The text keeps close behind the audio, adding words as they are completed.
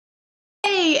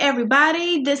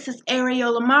everybody. This is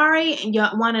Ariel Amari, and your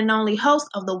one and only host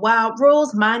of the Wild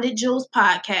Rules Minded Jewels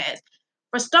podcast.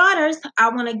 For starters, I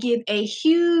want to give a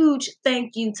huge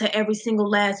thank you to every single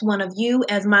last one of you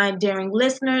as my endearing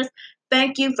listeners.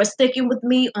 Thank you for sticking with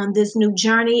me on this new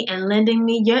journey and lending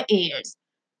me your ears.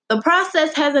 The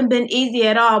process hasn't been easy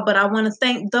at all, but I want to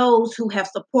thank those who have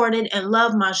supported and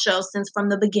loved my show since from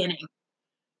the beginning.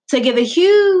 To give a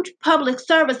huge public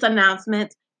service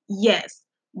announcement, yes,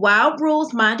 Wild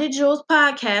Rules Minded Jewels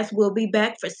podcast will be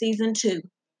back for season 2.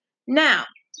 Now,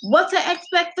 what to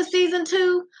expect for season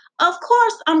 2? Of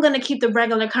course, I'm going to keep the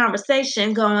regular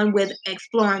conversation going with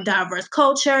exploring diverse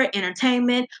culture,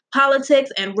 entertainment, politics,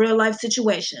 and real life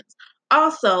situations.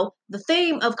 Also, the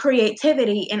theme of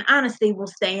creativity and honesty will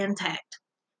stay intact.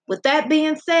 With that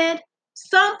being said,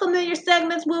 some familiar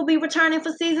segments will be returning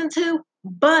for season 2,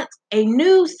 but a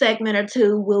new segment or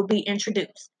two will be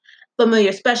introduced.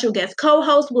 Familiar special guest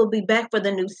co-hosts will be back for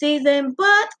the new season,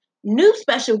 but new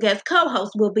special guest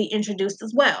co-hosts will be introduced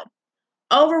as well.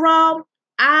 Overall,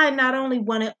 I not only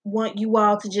want you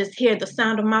all to just hear the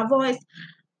sound of my voice,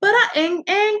 but and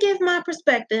give my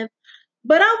perspective,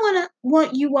 but I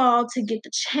want you all to get the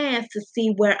chance to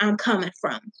see where I'm coming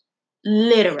from,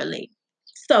 literally.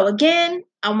 So again,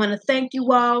 I want to thank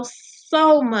you all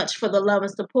so much for the love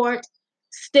and support.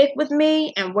 Stick with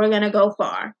me, and we're gonna go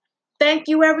far. Thank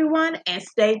you, everyone, and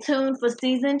stay tuned for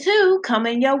season 2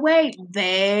 coming your way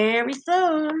very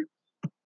soon.